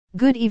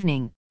Good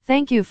evening.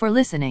 Thank you for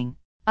listening.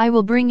 I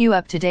will bring you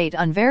up to date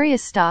on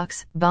various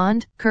stocks,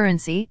 bond,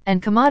 currency,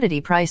 and commodity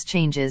price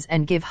changes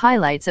and give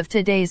highlights of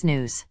today's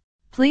news.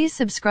 Please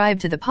subscribe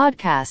to the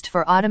podcast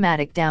for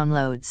automatic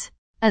downloads.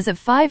 As of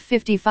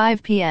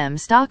 5:55 p.m.,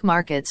 stock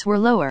markets were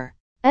lower.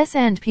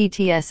 S&P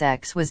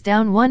TSX was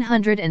down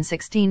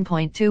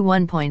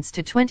 116.21 points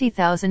to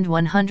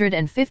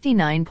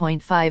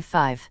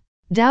 20,159.55.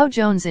 Dow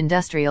Jones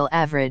Industrial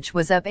Average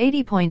was up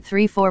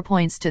 80.34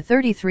 points to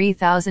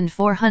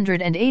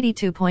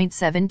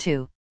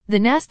 33,482.72. The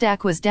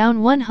Nasdaq was down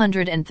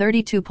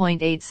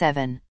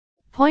 132.87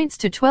 points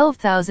to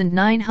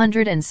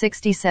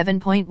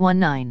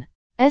 12,967.19.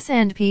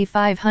 S&P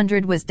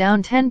 500 was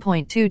down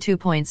 10.22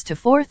 points to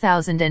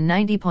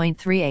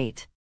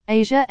 4,090.38.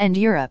 Asia and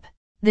Europe.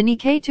 The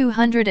Nikkei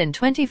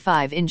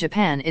 225 in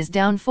Japan is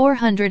down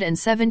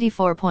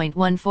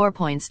 474.14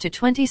 points to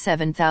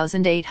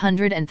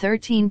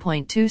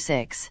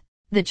 27,813.26.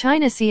 The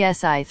China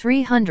CSI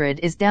 300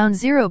 is down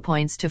 0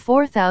 points to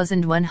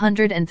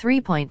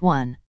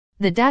 4,103.1.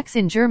 The DAX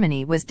in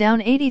Germany was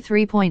down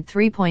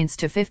 83.3 points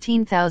to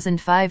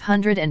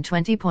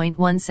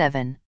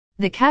 15,520.17.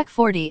 The CAC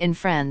 40 in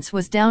France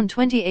was down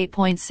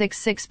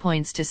 28.66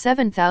 points to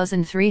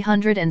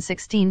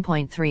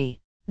 7,316.3.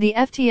 The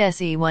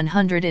FTSE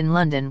 100 in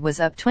London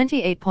was up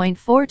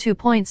 28.42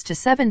 points to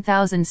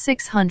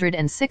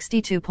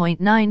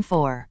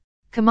 7,662.94.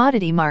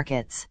 Commodity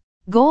markets.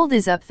 Gold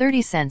is up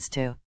 30 cents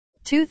to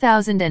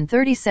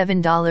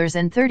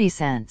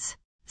 $2,037.30.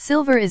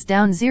 Silver is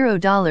down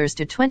 $0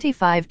 to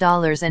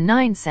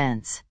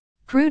 $25.09.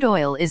 Crude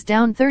oil is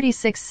down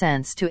 36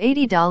 cents to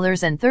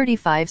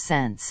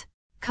 $80.35.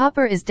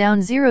 Copper is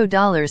down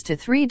 $0 to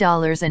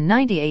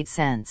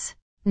 $3.98.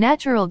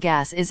 Natural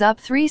gas is up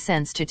 3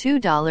 cents to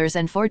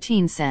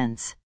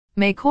 $2.14.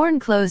 May corn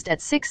closed at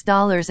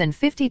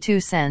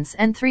 $6.52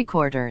 and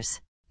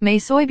 3/4. May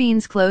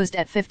soybeans closed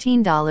at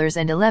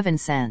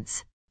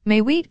 $15.11.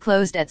 May wheat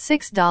closed at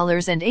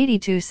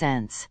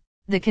 $6.82.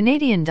 The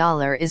Canadian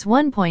dollar is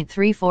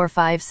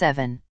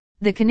 1.3457.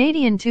 The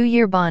Canadian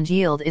 2-year bond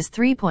yield is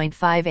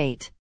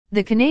 3.58.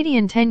 The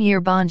Canadian 10-year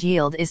bond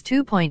yield is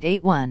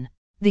 2.81.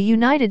 The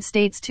United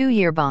States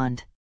 2-year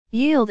bond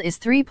yield is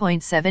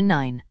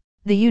 3.79.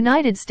 The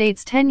United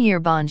States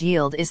 10-year bond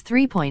yield is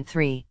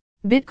 3.3.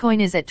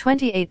 Bitcoin is at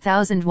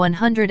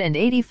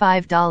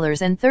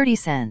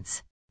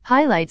 $28,185.30.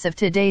 Highlights of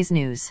today's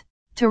news.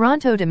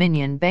 Toronto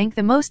Dominion Bank,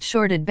 the most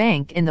shorted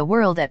bank in the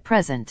world at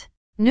present.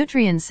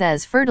 Nutrien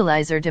says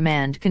fertilizer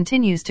demand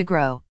continues to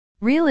grow.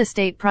 Real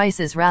estate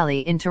prices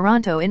rally in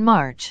Toronto in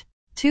March.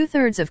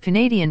 2/3 of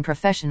Canadian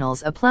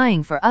professionals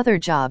applying for other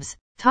jobs,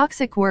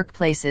 toxic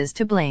workplaces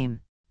to blame.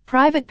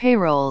 Private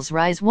payrolls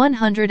rise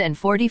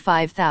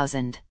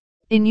 145,000.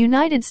 In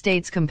United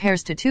States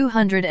compares to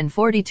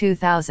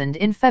 242,000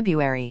 in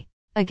February.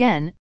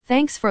 Again,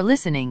 thanks for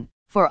listening.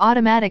 For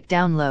automatic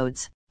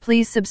downloads,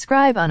 please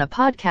subscribe on a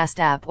podcast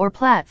app or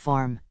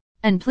platform.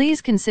 And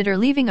please consider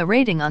leaving a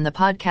rating on the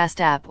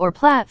podcast app or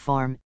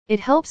platform. It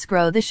helps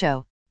grow the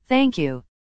show. Thank you.